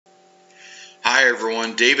Hi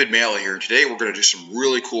everyone, David Maley here. Today we're going to do some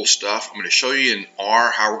really cool stuff. I'm going to show you in R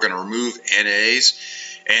how we're going to remove NAs.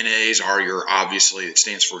 NAs are obviously, it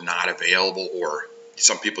stands for not available, or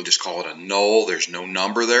some people just call it a null. There's no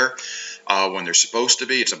number there when they're supposed to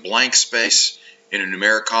be. It's a blank space in a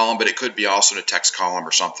numeric column, but it could be also in a text column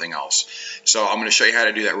or something else. So I'm going to show you how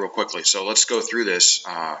to do that real quickly. So let's go through this.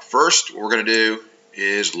 First, what we're going to do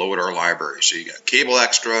is load our library. So you got Kable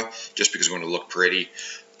Extra, just because we want to look pretty,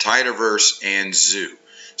 Tidyverse, and Zoo.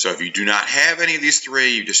 So if you do not have any of these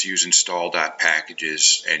three, you just use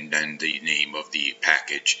install.packages and then the name of the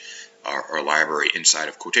package or library inside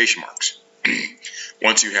of quotation marks.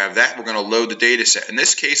 Once you have that, we're going to load the dataset. In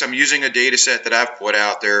this case, I'm using a dataset that I've put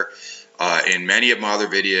out there in many of my other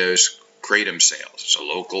videos, Kratom Sales. It's a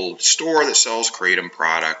local store that sells Kratom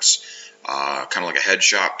products, kind of like a head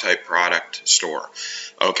shop type product store.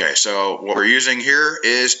 Okay, so what we're using here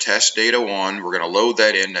is test data 1. We're going to load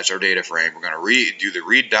that in. That's our data frame. We're going to do the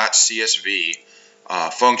read.csv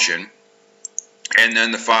function, and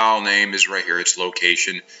then the file name is right here. It's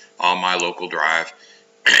location on my local drive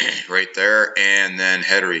right there, and then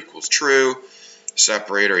header equals true,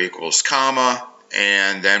 separator equals comma,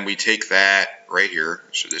 and then we take that right here.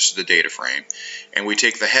 So this is the data frame, and we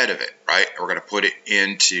take the head of it, right? We're going to put it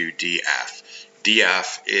into df.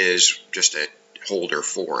 df is just a holder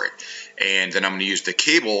for it, and then I'm going to use the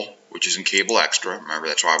cable, which is in Kable Extra. Remember,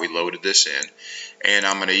 that's why we loaded this in, and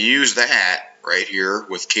I'm going to use that right here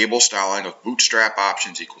with cable styling of bootstrap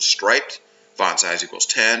options equals striped, font size equals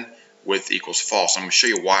 10, width equals false. I'm going to show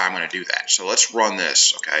you why I'm going to do that. So let's run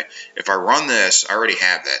this. Okay, if I run this, I already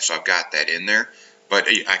have that, so I've got that in there, but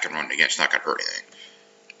I can run it again. It's not going to hurt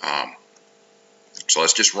anything. So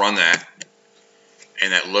let's just run that,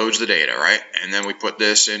 and that loads the data, right? And then we put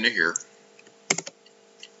this into here.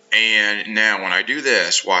 And now when I do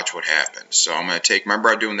this, watch what happens. So I'm going to take, remember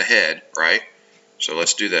I'm doing the head, right? So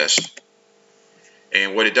let's do this.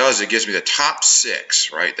 And what it does, it gives me the top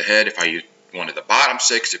 6, right? The head, if I wanted the bottom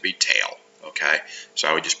 6, it'd be tail, okay? So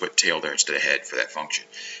I would just put tail there instead of head for that function.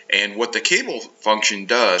 And what the cable function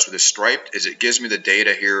does with the striped is it gives me the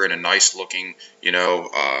data here in a nice looking,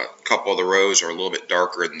 a couple of the rows are a little bit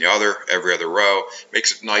darker than the other. Every other row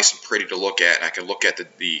makes it nice and pretty to look at, and I can look at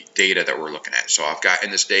the data that we're looking at. So I've got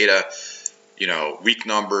in this data, week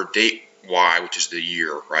number, date Y, which is the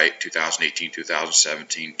year, right? 2018,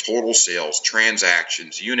 2017, total sales,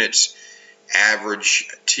 transactions, units, average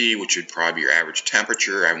T, which would probably be your average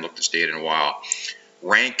temperature. I haven't looked at this data in a while.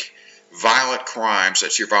 Rank, violent crimes,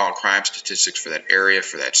 that's your violent crime statistics for that area,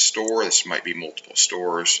 for that store. This might be multiple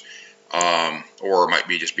stores, or it might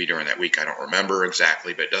be just be during that week. I don't remember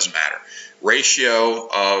exactly, but it doesn't matter. Ratio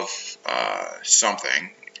of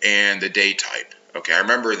something, and the day type. Okay, I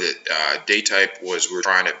remember that day type was, we were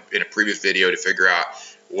trying to, in a previous video, to figure out,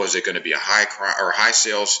 was it going to be a high crime or high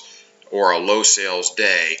sales or a low sales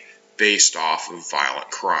day based off of violent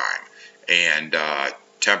crime, and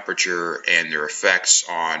temperature and their effects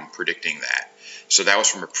on predicting that. So that was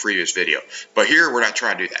from a previous video. But here we're not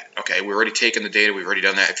trying to do that. Okay, we've already taken the data. We've already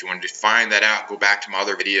done that. If you want to find that out, go back to my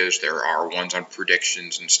other videos. There are ones on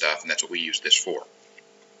predictions and stuff, and that's what we use this for.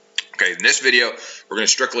 Okay, in this video, we're going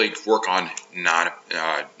to strictly work on not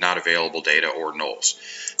available data or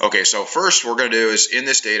nulls. Okay, so first what we're going to do is in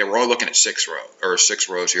this data, we're only looking at 6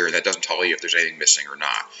 rows here. That doesn't tell you if there's anything missing or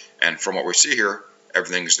not. And from what we see here,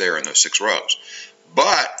 everything's there in those 6 rows.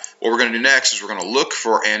 But what we're going to do next is we're going to look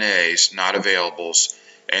for NAs, not availables,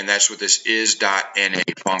 and that's what this is.na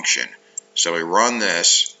function. So we run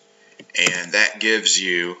this, and that gives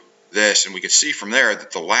you this, and we can see from there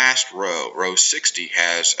that the last row, row 60,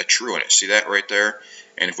 has a true in it. See that right there?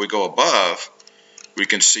 And if we go above, we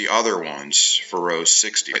can see other ones for row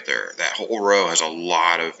 60 right there. That whole row has a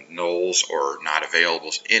lot of nulls or not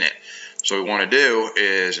availables in it. So what we want to do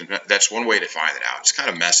is, and that's one way to find it out. It's kind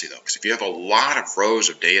of messy though, because if you have a lot of rows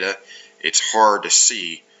of data, it's hard to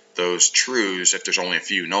see those trues if there's only a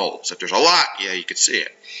few nulls. If there's a lot, yeah, you could see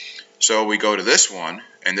it. So we go to this one,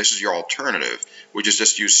 and this is your alternative, which is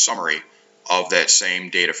just use summary of that same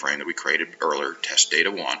data frame that we created earlier, test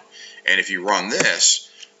data 1. And if you run this,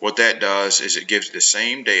 what that does is it gives the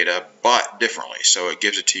same data but differently. So it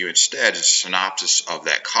gives it to you instead as a synopsis of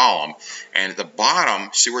that column. And at the bottom,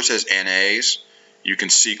 see where it says NAs? You can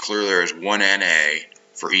see clearly there's one NA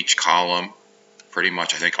for each column. Pretty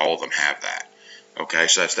much, I think all of them have that. Okay,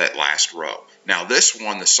 so that's that last row. Now this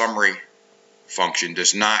one, the summary function,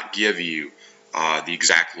 does not give you the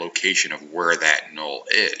exact location of where that null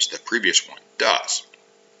is. The previous one does.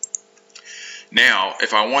 Now,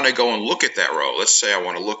 if I want to go and look at that row, let's say I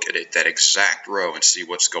want to look at that exact row and see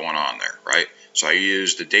what's going on there, right? So I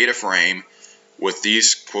use the data frame with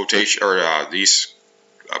these quotation or these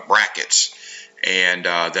brackets, and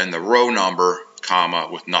then the row number, comma,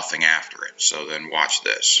 with nothing after it. So then watch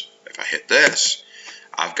this. If I hit this,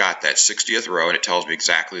 I've got that 60th row, and it tells me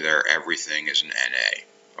exactly there everything is an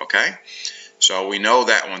NA. Okay? So we know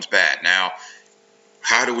that one's bad. Now,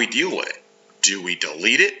 how do we deal with it? Do we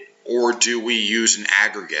delete it, or do we use an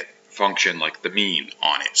aggregate function like the mean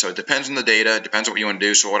on it? So it depends on the data, it depends on what you want to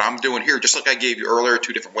do. So what I'm doing here, just like I gave you earlier,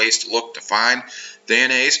 2 different ways to look to find the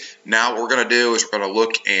NAs, now what we're going to do is we're going to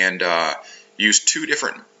look and use 2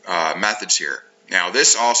 different methods here. Now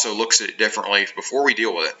this also looks at it differently. Before we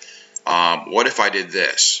deal with it, what if I did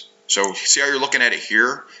this? So see how you're looking at it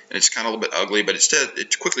here, and it's kind of a little bit ugly, but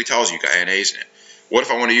it quickly tells you got NAs in it. What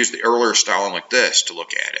if I want to use the earlier styling like this to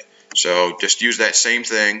look at it? So just use that same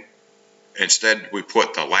thing. Instead, we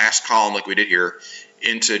put the last column like we did here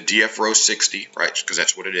into df row 60, right? Because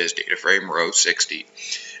that's what it is, data frame row 60.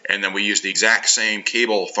 And then we use the exact same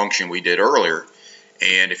kable function we did earlier.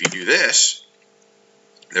 And if you do this,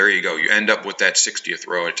 there you go. You end up with that 60th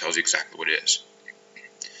row, and it tells you exactly what it is.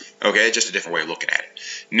 Okay, just a different way of looking at it.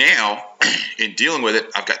 Now, in dealing with it,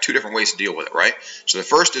 I've got 2 different ways to deal with it, right? So the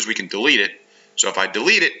first is we can delete it. So if I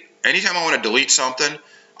delete it, anytime I want to delete something,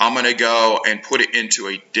 I'm going to go and put it into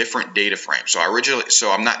a different data frame. So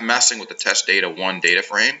I'm not messing with the test data 1 data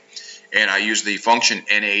frame, and I use the function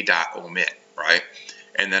na.omit, right?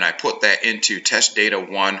 And then I put that into test data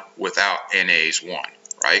 1 without nas 1,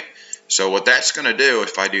 right? So what that's going to do,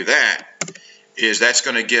 if I do that, is that's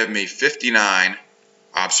going to give me 59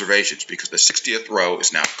 observations because the 60th row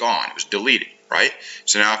is now gone. It was deleted, right?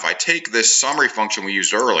 So now if I take this summary function we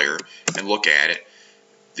used earlier and look at it,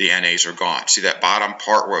 the NAs are gone. See that bottom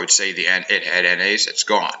part where it would say it had NAs? It's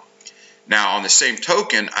gone. Now on the same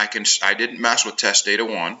token, I didn't mess with test data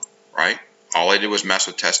 1, right? All I did was mess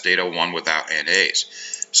with test data 1 without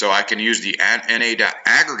NAs. So I can use the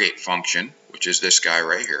na.aggregate function, which is this guy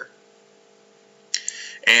right here,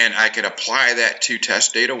 and I can apply that to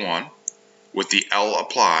test data 1 with the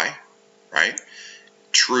lapply, right?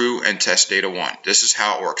 True and test data 1. This is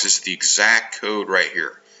how it works. This is the exact code right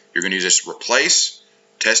here. You're going to use this replace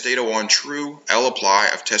test data 1 true,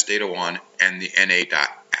 lapply of test data 1, and the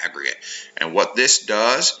na.aggregate. And what this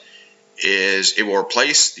does is it will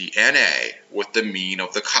replace the NA with the mean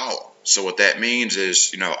of the column. So what that means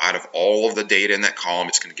is, out of all of the data in that column,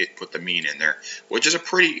 it's going to put the mean in there, which is a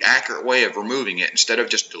pretty accurate way of removing it. Instead of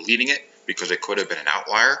just deleting it because it could have been an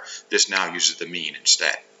outlier, this now uses the mean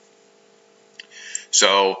instead.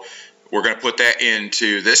 So we're going to put that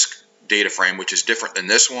into this data frame, which is different than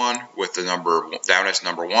this one, with the number down as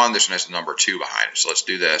number 1, this one has the number 2 behind it. So let's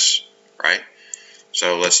do this, right?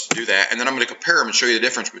 So let's do that, and then I'm going to compare them and show you the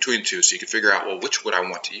difference between the 2 so you can figure out, well, which would I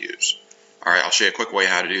want to use. All right, I'll show you a quick way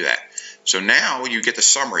how to do that. So now you get the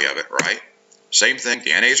summary of it, right? Same thing,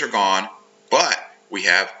 the NAs are gone, but we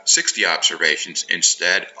have 60 observations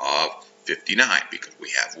instead of 59 because we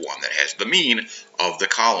have one that has the mean of the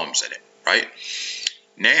columns in it, right?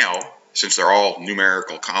 Now, since they're all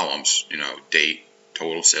numerical columns, date,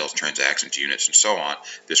 total sales, transactions, units, and so on,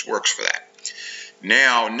 this works for that.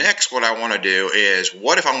 Now, next what I want to do is,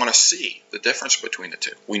 what if I want to see the difference between the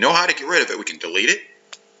 2? We know how to get rid of it. We can delete it.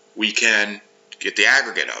 We can get the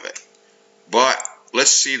aggregate of it. But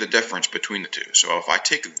let's see the difference between the 2. So if I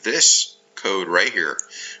take this code right here,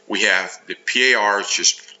 we have the PARs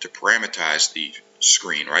just to parameterize the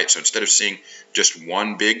screen, right? So instead of seeing just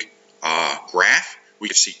one big graph, we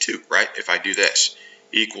can see 2, right? If I do this,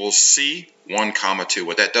 equals C 1, 2.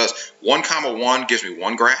 What that does, 1, 1 gives me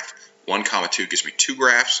 1 graph. 1, 2 gives me 2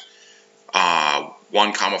 graphs.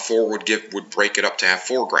 1, 4 would break it up to have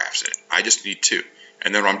 4 graphs in it. I just need 2.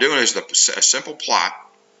 And then what I'm doing is a simple plot,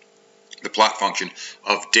 the plot function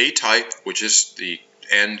of day type, which is the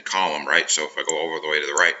end column, right? So if I go over the way to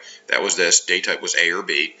the right, that was this. Day type was A or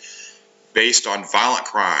B, based on violent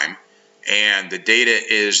crime, and the data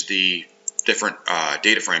is the different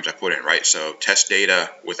data frames I put in, right? So test data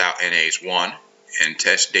without NAs 1 and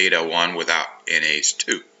test data 1 without NAs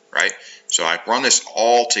 2, right? So I run this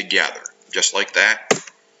all together, just like that.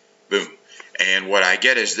 Boom. And what I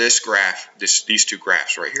get is this graph, these 2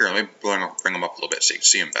 graphs right here. Let me bring them up a little bit so you can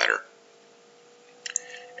see them better.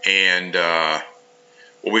 And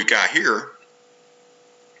what we've got here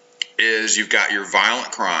is you've got your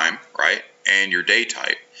violent crime, right, and your day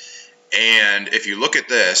type. And if you look at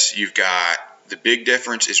this, you've got the big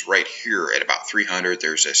difference is right here at about 300.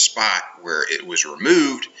 There's a spot where it was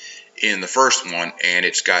removed in the first one, and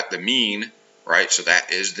it's got the mean, right? So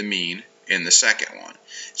that is the mean in the second one.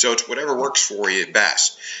 So it's whatever works for you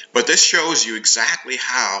best. But this shows you exactly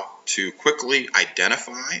how to quickly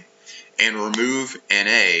identify and remove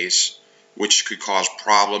NAs which could cause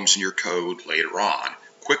problems in your code later on,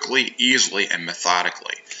 quickly, easily, and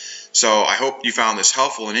methodically. So I hope you found this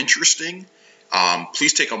helpful and interesting.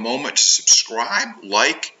 Please take a moment to subscribe,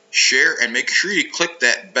 like, share, and make sure you click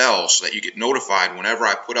that bell so that you get notified whenever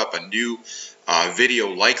I put up a new video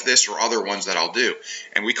like this or other ones that I'll do.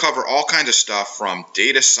 And we cover all kinds of stuff from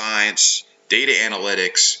data science, data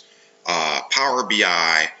analytics, Power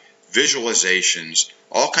BI, visualizations,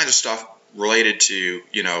 all kinds of stuff related to,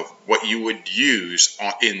 what you would use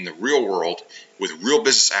in the real world with real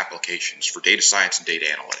business applications for data science and data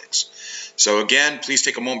analytics. So again, please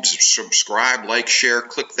take a moment to subscribe, like, share,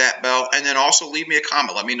 click that bell, and then also leave me a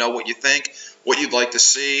comment. Let me know what you think, what you'd like to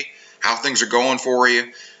see, how things are going for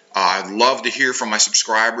you. I'd love to hear from my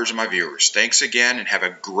subscribers and my viewers. Thanks again, and have a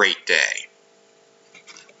great day.